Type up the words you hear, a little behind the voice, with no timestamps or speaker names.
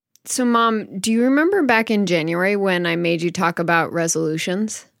So, Mom, do you remember back in January when I made you talk about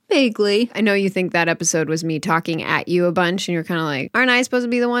resolutions? Vaguely. I know you think that episode was me talking at you a bunch, and you're kind of like, aren't I supposed to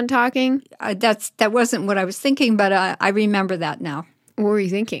be the one talking? That wasn't what I was thinking, but I remember that now. What were you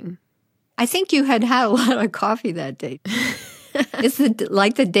thinking? I think you had a lot of coffee that day. It's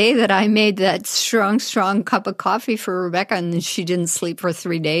like the day that I made that strong cup of coffee for Rebecca, and she didn't sleep for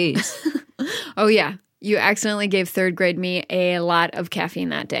 3 days. Oh, yeah. You accidentally gave third grade me a lot of caffeine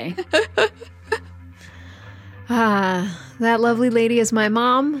that day. That lovely lady is my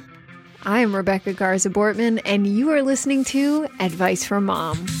mom. I am Rebecca Garza Bortman, and you are listening to Advice from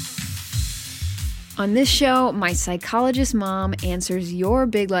Mom. On this show, my psychologist mom answers your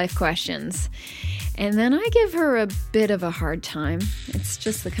big life questions. And then I give her a bit of a hard time. It's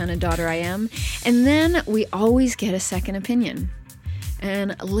just the kind of daughter I am. And then we always get a second opinion.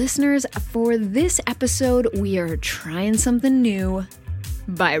 And listeners, for this episode, we are trying something new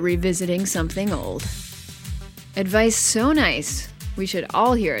by revisiting something old. Advice so nice, we should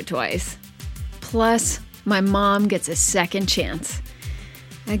all hear it twice. Plus, my mom gets a second chance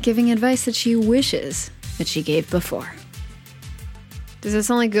at giving advice that she wishes that she gave before. Does that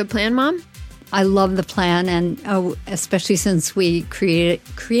sound like a good plan, Mom? I love the plan, and especially since we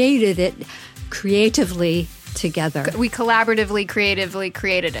created it creatively together. We collaboratively, creatively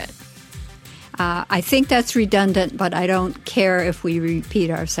created it. I think that's redundant, but I don't care if we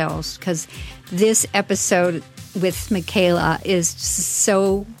repeat ourselves, because this episode with Michaela is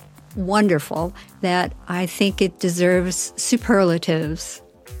so wonderful that I think it deserves superlatives.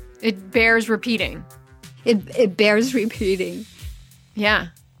 It bears repeating. It bears repeating. Yeah.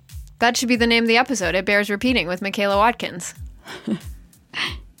 That should be the name of the episode. It Bears Repeating with Michaela Watkins.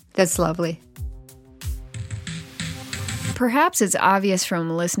 That's lovely. Perhaps it's obvious from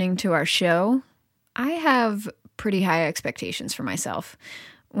listening to our show, I have pretty high expectations for myself.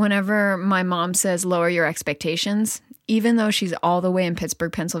 Whenever my mom says lower your expectations, even though she's all the way in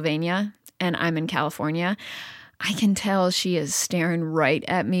Pittsburgh, Pennsylvania, and I'm in California, I can tell she is staring right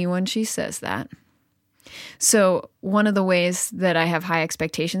at me when she says that. So one of the ways that I have high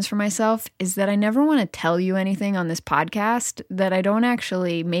expectations for myself is that I never want to tell you anything on this podcast that I don't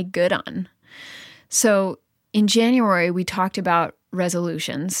actually make good on. So in January, we talked about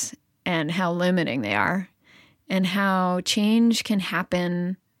resolutions and how limiting they are and how change can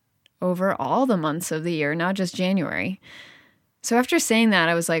happen over all the months of the year, not just January. So after saying that,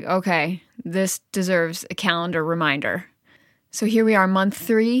 I was like, okay, this deserves a calendar reminder. So here we are, month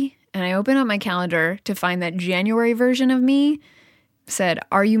 3, and I open up my calendar to find that January version of me said,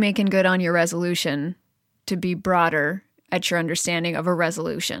 are you making good on your resolution to be broader at your understanding of a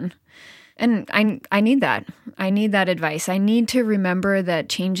resolution? And I need that. I need that advice. I need to remember that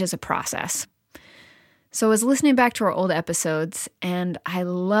change is a process. So I was listening back to our old episodes, and I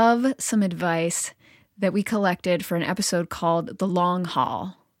love some advice that we collected for an episode called The Long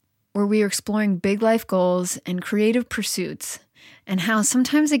Haul, where we are exploring big life goals and creative pursuits and how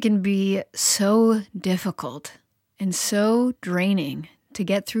sometimes it can be so difficult and so draining to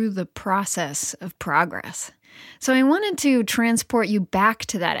get through the process of progress. So I wanted to transport you back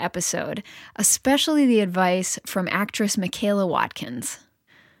to that episode, especially the advice from actress Michaela Watkins.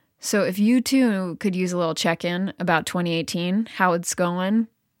 So if you too could use a little check-in about 2018, how it's going,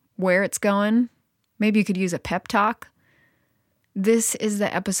 where it's going, maybe you could use a pep talk, this is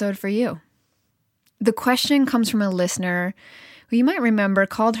the episode for you. The question comes from a listener who you might remember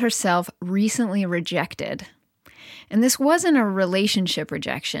called herself recently rejected. And this wasn't a relationship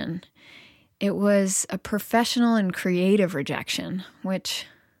rejection. It was a professional and creative rejection, which,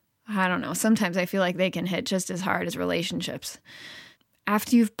 I don't know, sometimes I feel like they can hit just as hard as relationships.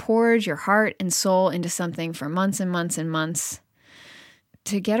 After you've poured your heart and soul into something for months and months and months,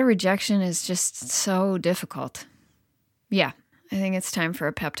 to get a rejection is just so difficult. Yeah, I think it's time for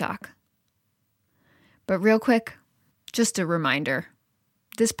a pep talk. But real quick, just a reminder,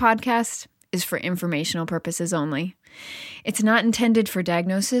 this podcast is for informational purposes only. It's not intended for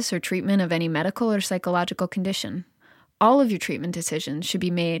diagnosis or treatment of any medical or psychological condition. All of your treatment decisions should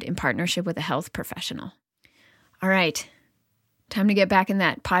be made in partnership with a health professional. All right, time to get back in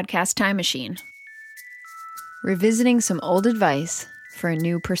that podcast time machine. Revisiting some old advice for a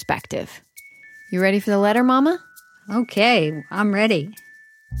new perspective. You ready for the letter, Mama? Okay, I'm ready.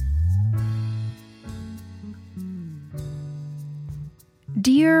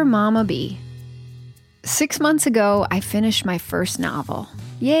 Dear Mama B, 6 months ago, I finished my first novel.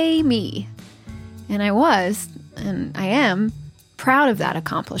 Yay, me. And I was, and I am, proud of that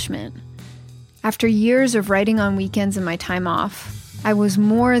accomplishment. After years of writing on weekends and my time off, I was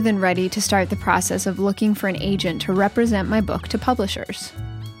more than ready to start the process of looking for an agent to represent my book to publishers.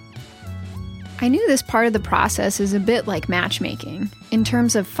 I knew this part of the process is a bit like matchmaking, in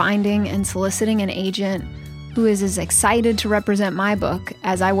terms of finding and soliciting an agent who is as excited to represent my book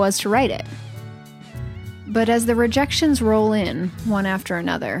as I was to write it. But as the rejections roll in, one after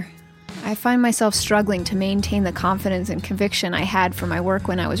another, I find myself struggling to maintain the confidence and conviction I had for my work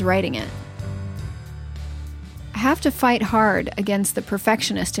when I was writing it. I have to fight hard against the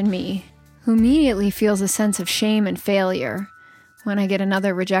perfectionist in me, who immediately feels a sense of shame and failure when I get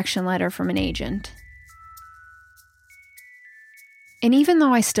another rejection letter from an agent. And even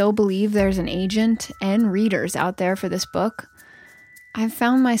though I still believe there's an agent and readers out there for this book, I've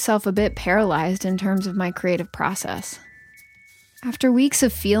found myself a bit paralyzed in terms of my creative process. After weeks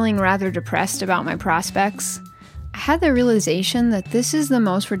of feeling rather depressed about my prospects, I had the realization that this is the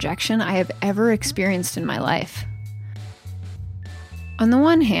most rejection I have ever experienced in my life. On the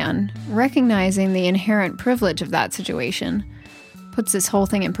one hand, recognizing the inherent privilege of that situation puts this whole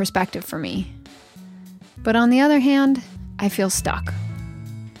thing in perspective for me. But on the other hand, I feel stuck.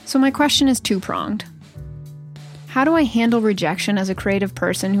 So my question is two-pronged. How do I handle rejection as a creative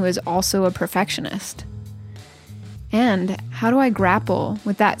person who is also a perfectionist? And how do I grapple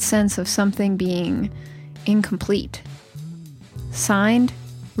with that sense of something being incomplete? Signed,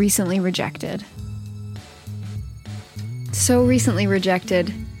 recently rejected. So recently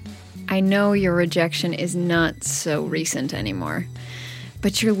rejected, I know your rejection is not so recent anymore,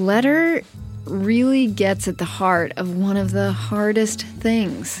 but your letter really gets at the heart of one of the hardest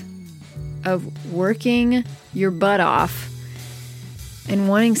things, of working your butt off and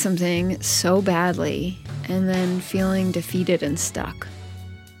wanting something so badly and then feeling defeated and stuck.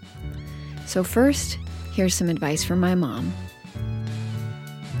 So first, here's some advice from my mom.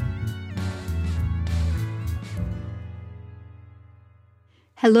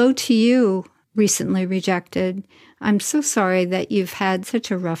 Hello to you, recently rejected. I'm so sorry that you've had such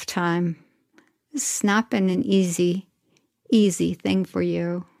a rough time. It's not been an easy thing for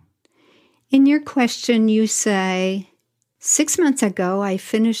you. In your question, you say, 6 months ago, I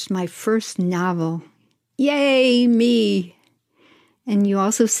finished my first novel. Yay, me! And you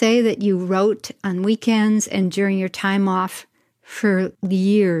also say that you wrote on weekends and during your time off for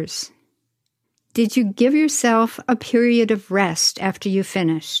years. Did you give yourself a period of rest after you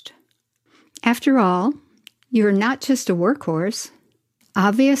finished? After all, you're not just a workhorse.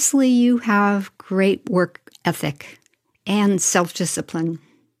 Obviously, you have great work ethic and self-discipline.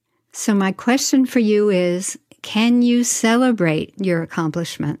 So my question for you is, can you celebrate your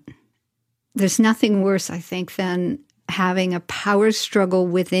accomplishment? There's nothing worse, I think, than having a power struggle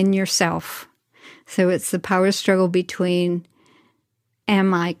within yourself. So it's the power struggle between,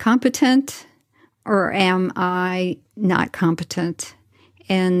 am I competent or am I not competent?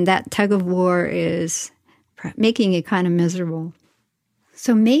 And that tug of war is making you kind of miserable.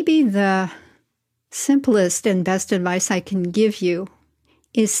 So maybe the simplest and best advice I can give you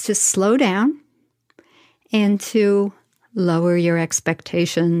is to slow down and to lower your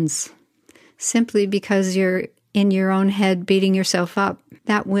expectations. Simply because you're in your own head beating yourself up,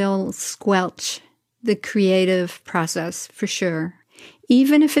 that will squelch the creative process for sure.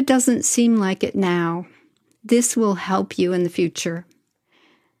 Even if it doesn't seem like it now, this will help you in the future.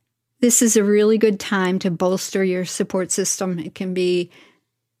 This is a really good time to bolster your support system. It can be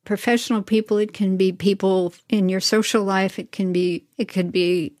professional people, it can be people in your social life, it could be,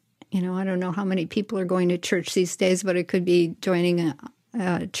 I don't know how many people are going to church these days, but it could be joining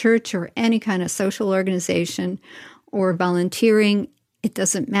a church or any kind of social organization or volunteering. It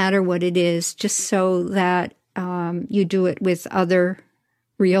doesn't matter what it is, just so that you do it with other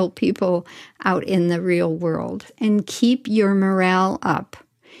real people out in the real world and keep your morale up.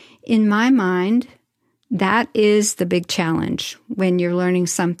 In my mind, that is the big challenge when you're learning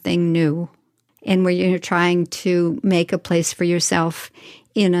something new and when you're trying to make a place for yourself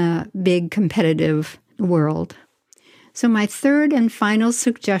in a big competitive world. So my third and final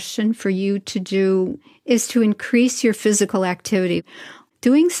suggestion for you to do is to increase your physical activity.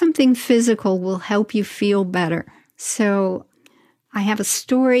 Doing something physical will help you feel better. So I have a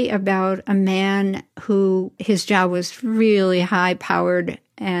story about a man who his job was really high-powered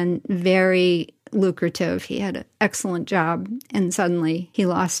and very lucrative. He had an excellent job, and suddenly he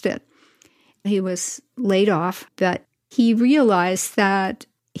lost it. He was laid off, but he realized that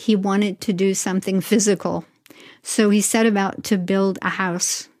he wanted to do something physical. So he set about to build a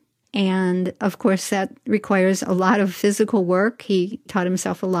house. And of course, that requires a lot of physical work. He taught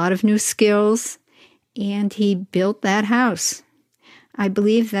himself a lot of new skills, and he built that house. I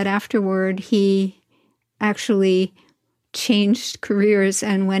believe that afterward, he actually changed careers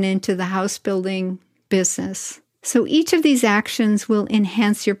and went into the house building business. So each of these actions will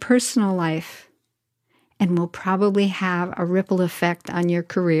enhance your personal life and will probably have a ripple effect on your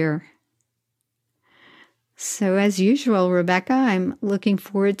career. So as usual, Rebecca, I'm looking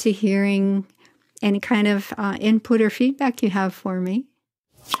forward to hearing any kind of input or feedback you have for me.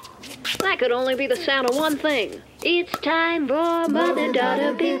 That could only be the sound of one thing. It's time for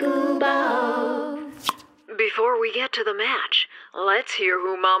Mother-Daughter Pickleball. Before we get to the match, let's hear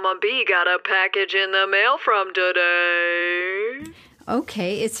who Mama B got a package in the mail from today.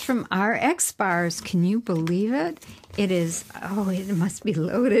 Okay, it's from RX Bars. Can you believe it? It is, it must be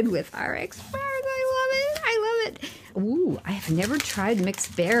loaded with RX Bars. I love it. Ooh, I have never tried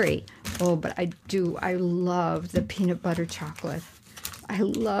mixed berry. Oh, but I do. I love the peanut butter chocolate. I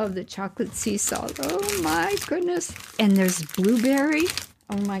love the chocolate sea salt. Oh, my goodness. And there's blueberry.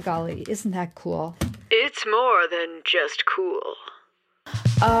 Oh, my golly. Isn't that cool? It's more than just cool.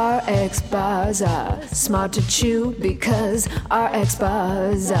 RX bars are smart to chew because RX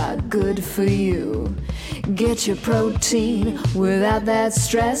bars are good for you. Get your protein without that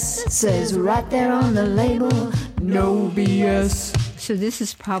stress. Says right there on the label, no BS. So this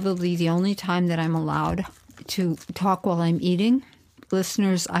is probably the only time that I'm allowed to talk while I'm eating.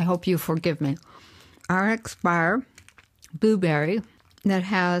 Listeners, I hope you forgive me. RX bar, blueberry, that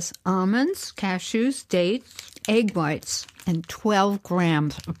has almonds, cashews, dates, egg whites, and 12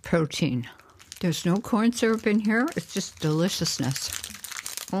 grams of protein. There's no corn syrup in here. It's just deliciousness.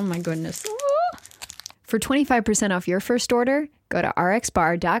 Oh, my goodness. For 25% off your first order, go to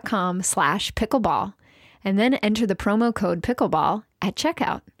rxbar.com/pickleball and then enter the promo code pickleball at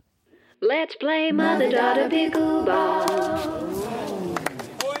checkout. Let's play Mother-Daughter Pickleball.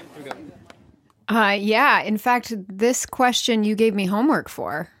 Yeah, in fact, this question you gave me homework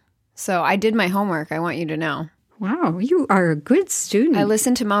for. So I did my homework, I want you to know. Wow, you are a good student. I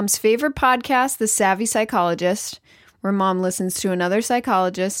listened to Mom's favorite podcast, The Savvy Psychologist, where Mom listens to another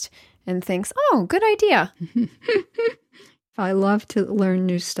psychologist and thinks, oh, good idea. I love to learn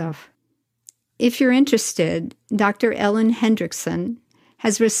new stuff. If you're interested, Dr. Ellen Hendrickson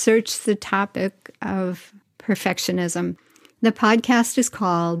has researched the topic of perfectionism. The podcast is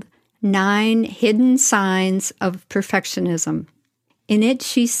called 9 Hidden Signs of Perfectionism. In it,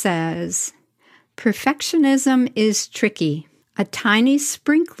 she says, perfectionism is tricky. A tiny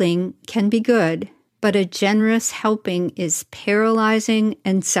sprinkling can be good, but a generous helping is paralyzing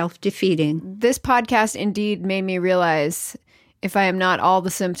and self-defeating. This podcast indeed made me realize if I am not all the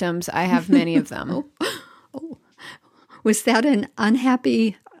symptoms, I have many of them. Was that an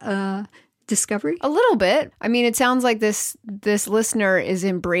unhappy discovery? A little bit. I mean, it sounds like this listener is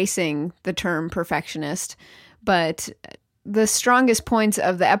embracing the term perfectionist, but the strongest points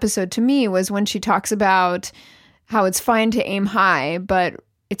of the episode to me was when she talks about how it's fine to aim high, but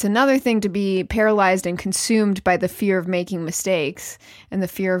it's another thing to be paralyzed and consumed by the fear of making mistakes and the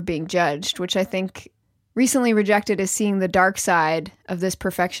fear of being judged, which I think recently rejected as seeing the dark side of this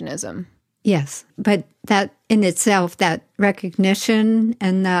perfectionism. Yes, but that in itself, that recognition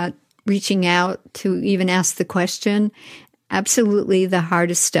and that reaching out to even ask the question, absolutely the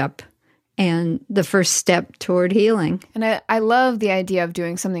hardest step and the first step toward healing. And I love the idea of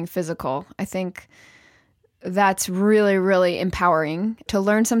doing something physical. I think that's really, really empowering to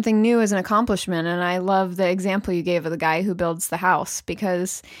learn something new as an accomplishment. And I love the example you gave of the guy who builds the house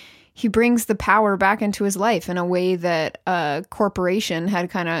because he brings the power back into his life in a way that a corporation had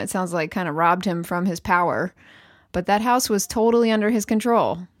it sounds like robbed him from his power. But that house was totally under his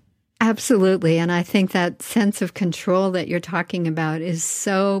control. Absolutely. And I think that sense of control that you're talking about is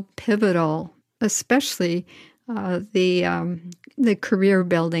so pivotal, especially the career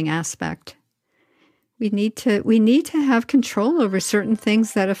building aspect. We need to have control over certain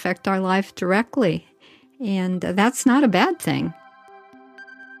things that affect our life directly. And that's not a bad thing.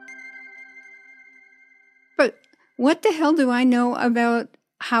 But what the hell do I know about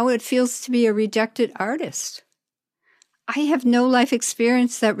how it feels to be a rejected artist? I have no life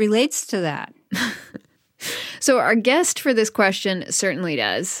experience that relates to that. So our guest for this question certainly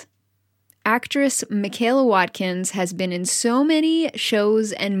does. Actress Michaela Watkins has been in so many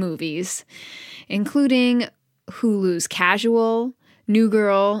shows and movies, including Hulu's Casual, New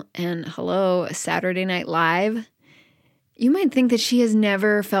Girl, and Saturday Night Live. You might think that she has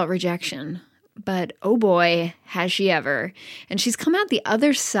never felt rejection, but oh boy, has she ever. And she's come out the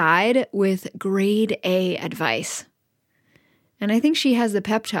other side with grade A advice. And I think she has the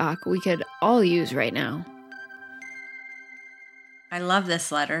pep talk we could all use right now. I love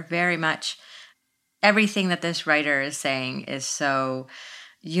this letter very much. Everything that this writer is saying is so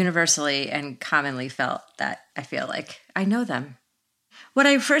universally and commonly felt that I feel like I know them. What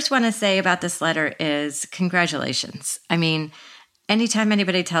I first want to say about this letter is congratulations. I mean, anytime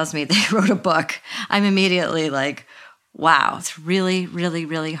anybody tells me they wrote a book, I'm immediately like, wow, it's really, really,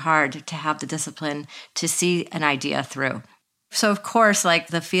 really hard to have the discipline to see an idea through. So of course, like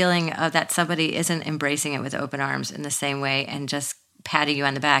the feeling of that somebody isn't embracing it with open arms in the same way and just patting you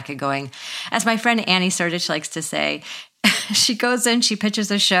on the back and going, as my friend Annie Surdich likes to say, she goes in, she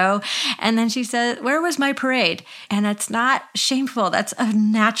pitches a show, and then she says, where was my parade? And it's not shameful. That's a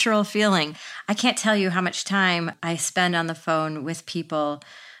natural feeling. I can't tell you how much time I spend on the phone with people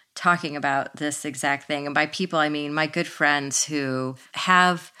talking about this exact thing. And by people, I mean my good friends who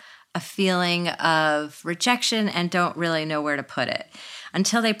have a feeling of rejection and don't really know where to put it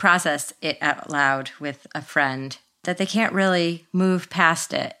until they process it out loud with a friend, that they can't really move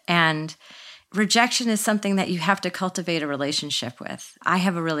past it. And rejection is something that you have to cultivate a relationship with. I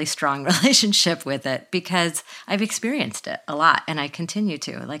have a really strong relationship with it because I've experienced it a lot and I continue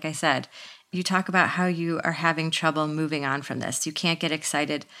to. Like I said, you talk about how you are having trouble moving on from this. You can't get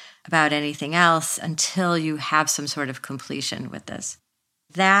excited about anything else until you have some sort of completion with this.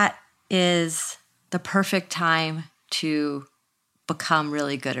 That is the perfect time to become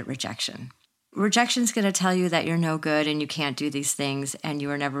really good at rejection. Rejection is going to tell you that you're no good and you can't do these things and you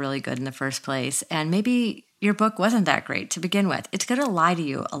were never really good in the first place. And maybe your book wasn't that great to begin with. It's going to lie to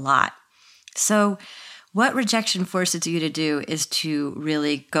you a lot. So what rejection forces you to do is to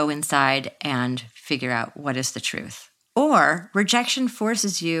really go inside and figure out what is the truth. Or rejection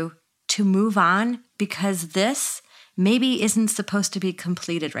forces you to move on because this maybe isn't supposed to be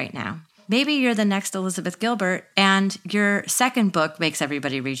completed right now. Maybe you're the next Elizabeth Gilbert and your second book makes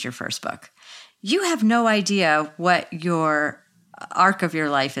everybody read your first book. You have no idea what your arc of your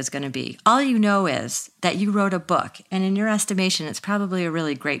life is going to be. All you know is that you wrote a book, and in your estimation, it's probably a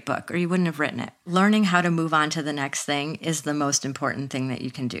really great book, or you wouldn't have written it. Learning how to move on to the next thing is the most important thing that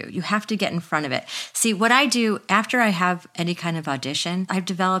you can do. You have to get in front of it. See, what I do after I have any kind of audition, I've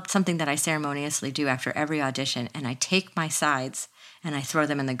developed something that I ceremoniously do after every audition, and I take my sides and I throw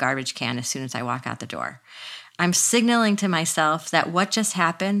them in the garbage can as soon as I walk out the door. I'm signaling to myself that what just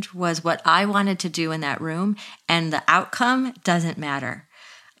happened was what I wanted to do in that room, and the outcome doesn't matter.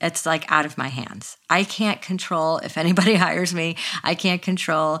 It's like out of my hands. I can't control if anybody hires me. I can't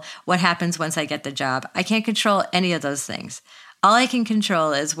control what happens once I get the job. I can't control any of those things. All I can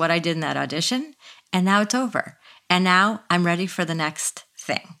control is what I did in that audition, and now it's over. And now I'm ready for the next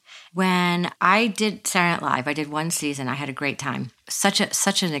thing. When I did Saturday Night Live, I did one season. I had a great time. Such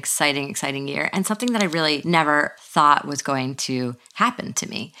an exciting year, and something that I really never thought was going to happen to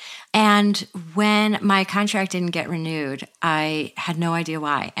me. And when my contract didn't get renewed, I had no idea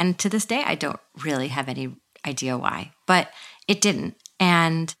why. And to this day, I don't really have any idea why, but it didn't.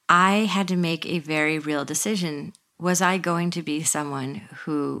 And I had to make a very real decision. Was I going to be someone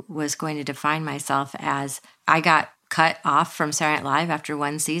who was going to define myself as I got cut off from Saturday Night Live after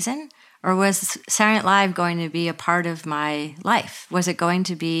one season? Or was Saturday Night Live going to be a part of my life? Was it going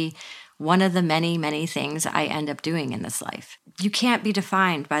to be one of the many, many things I end up doing in this life? You can't be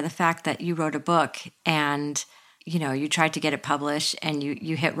defined by the fact that you wrote a book and, you tried to get it published and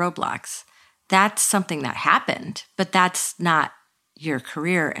you hit roadblocks. That's something that happened, but that's not your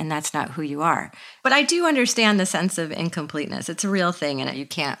career and that's not who you are. But I do understand the sense of incompleteness. It's a real thing, and you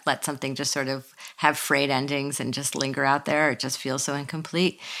can't let something just sort of have frayed endings and just linger out there. It just feels so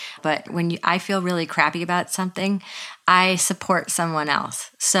incomplete. But when I feel really crappy about something, I support someone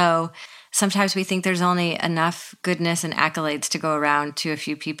else. So sometimes we think there's only enough goodness and accolades to go around to a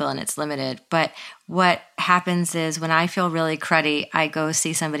few people and it's limited. But what happens is when I feel really cruddy, I go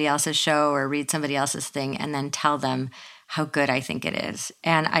see somebody else's show or read somebody else's thing and then tell them how good I think it is.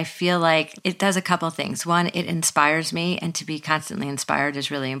 And I feel like it does a couple of things. One, it inspires me, and to be constantly inspired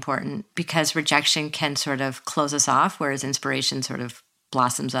is really important because rejection can sort of close us off, whereas inspiration sort of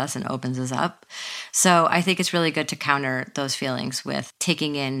blossoms us and opens us up. So I think it's really good to counter those feelings with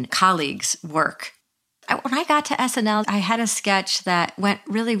taking in colleagues' work. When I got to SNL, I had a sketch that went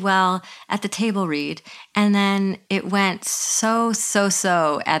really well at the table read, and then it went so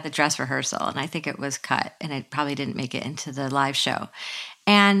at the dress rehearsal, and I think it was cut, and it probably didn't make it into the live show.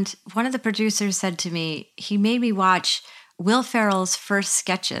 And one of the producers said to me, he made me watch Will Ferrell's first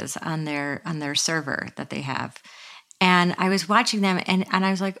sketches on their server that they have. And I was watching them, and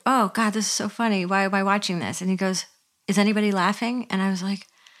I was like, oh, God, this is so funny. Why am I watching this? And he goes, is anybody laughing? And I was like,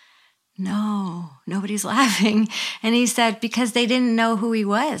 no, nobody's laughing. And he said, because they didn't know who he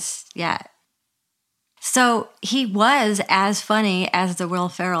was yet. So he was as funny as the Will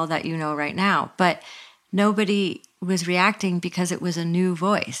Ferrell that you know right now, but nobody was reacting because it was a new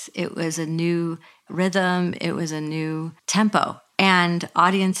voice. It was a new rhythm. It was a new tempo, and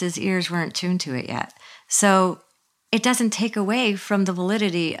audiences' ears weren't tuned to it yet. So it doesn't take away from the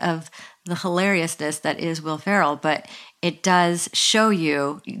validity of the hilariousness that is Will Ferrell, but it does show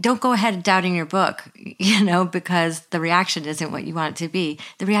you, don't go ahead doubting your book, because the reaction isn't what you want it to be.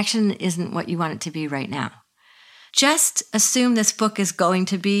 The reaction isn't what you want it to be right now. Just assume this book is going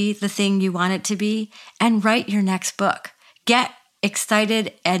to be the thing you want it to be and write your next book. Get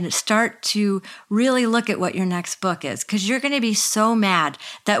excited and start to really look at what your next book is, because you're going to be so mad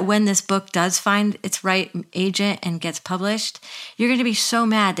that when this book does find its right agent and gets published, you're going to be so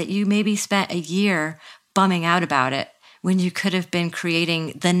mad that you maybe spent a year bumming out about it when you could have been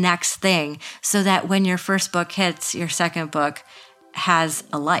creating the next thing, so that when your first book hits, your second book has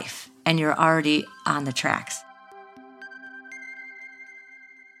a life and you're already on the tracks.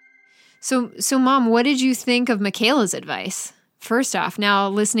 So Mom, what did you think of Michaela's advice? First off, now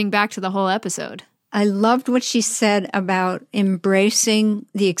listening back to the whole episode. I loved what she said about embracing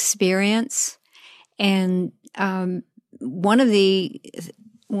the experience. And one of the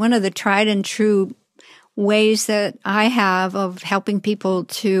tried and true ways that I have of helping people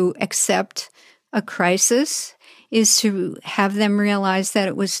to accept a crisis is to have them realize that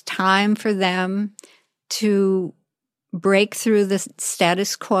it was time for them to break through the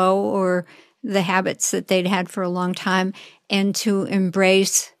status quo or the habits that they'd had for a long time, and to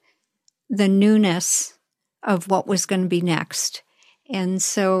embrace the newness of what was going to be next. And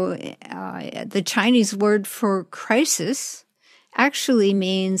so the Chinese word for crisis actually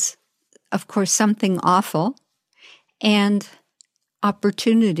means, of course, something awful and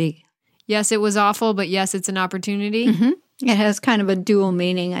opportunity. Yes, it was awful, but yes, it's an opportunity. Mm-hmm. It has kind of a dual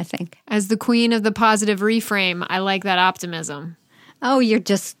meaning, I think. As the queen of the positive reframe, I like that optimism. Oh, you're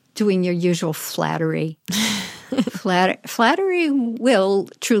just doing your usual flattery. Flattery will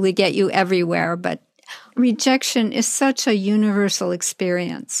truly get you everywhere, but rejection is such a universal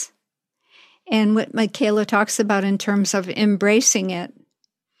experience. And what Michaela talks about in terms of embracing it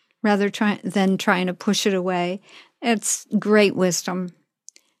rather than trying to push it away, it's great wisdom.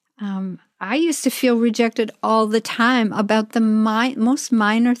 I used to feel rejected all the time about the most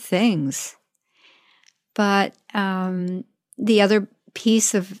minor things. But the other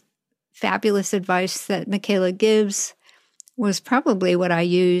piece of fabulous advice that Michaela gives was probably what I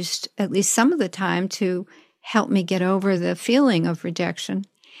used at least some of the time to help me get over the feeling of rejection.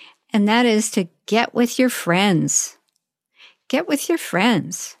 And that is to get with your friends. Get with your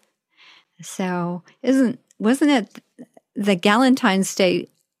friends. So wasn't it the Galentine's Day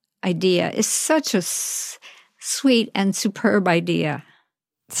idea is such a sweet and superb idea.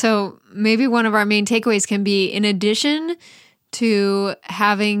 So maybe one of our main takeaways can be, in addition to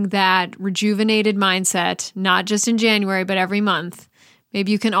having that rejuvenated mindset, not just in January, but every month,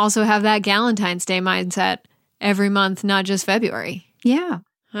 maybe you can also have that Galentine's Day mindset every month, not just February. Yeah.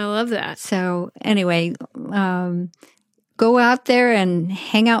 I love that. So anyway, go out there and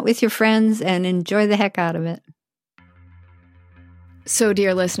hang out with your friends and enjoy the heck out of it. So,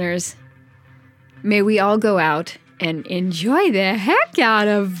 dear listeners, may we all go out and enjoy the heck out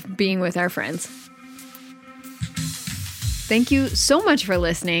of being with our friends. Thank you so much for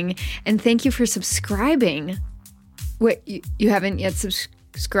listening, and thank you for subscribing. Wait, you haven't yet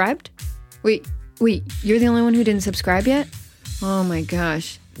subscribed? Wait, you're the only one who didn't subscribe yet? Oh my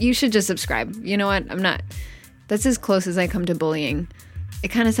gosh. You should just subscribe. You know what? That's as close as I come to bullying. It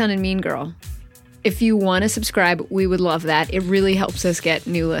kind of sounded mean, girl. If you want to subscribe, we would love that. It really helps us get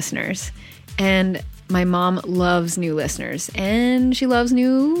new listeners. And my mom loves new listeners, and she loves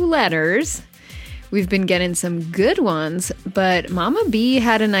new letters. We've been getting some good ones, but Mama B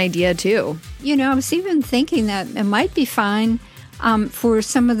had an idea too. You know, I was even thinking that it might be fine for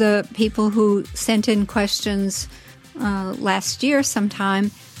some of the people who sent in questions last year sometime,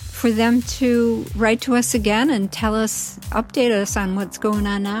 for them to write to us again and update us on what's going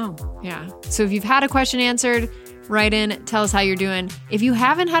on now. Yeah. So if you've had a question answered, write in, tell us how you're doing. If you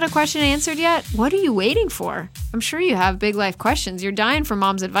haven't had a question answered yet, what are you waiting for? I'm sure you have big life questions you're dying for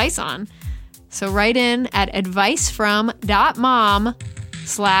Mom's advice on. So write in at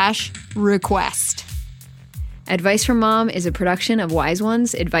advicefrom.mom/request. Advice from Mom is a production of Wise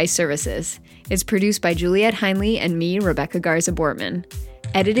Ones Advice Services. It's produced by Juliette Heinley and me, Rebecca Garza Bortman.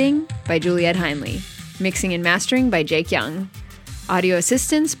 Editing by Juliette Heinley. Mixing and mastering by Jake Young. Audio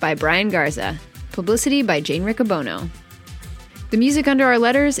assistance by Brian Garza. Publicity by Jane Riccobono. The music under our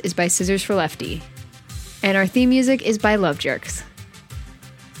letters is by Scissors for Lefty. And our theme music is by Love Jerks.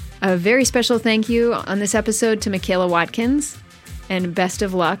 A very special thank you on this episode to Michaela Watkins, and best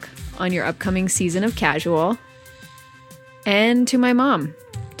of luck on your upcoming season of Casual. And to my mom,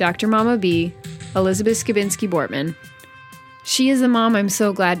 Dr. Mama B, Elizabeth Skibinski Bortman. She is the mom I'm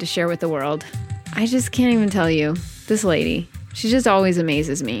so glad to share with the world. I just can't even tell you This lady, she just always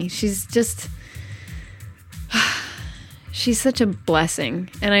amazes me. She's such a blessing.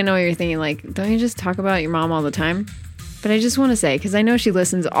 And I know you're thinking, like, don't you just talk about your mom all the time? But I just want to say, because I know she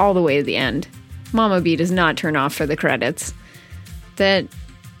listens all the way to the end, Mama B does not turn off for the credits, that,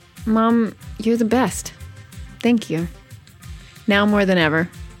 Mom, you're the best. Thank you. Now more than ever,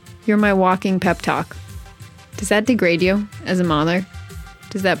 you're my walking pep talk. Does that degrade you as a mother?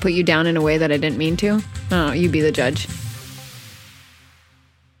 Does that put you down in a way that I didn't mean to? Oh, you be the judge.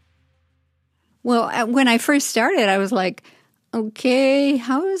 Well, when I first started, I was like, okay,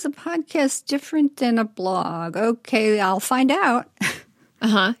 how is a podcast different than a blog? Okay, I'll find out.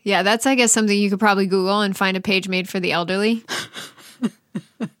 Uh-huh. Yeah, that's, I guess, something you could probably Google and find a page made for the elderly.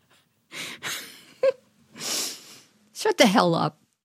 Shut the hell up.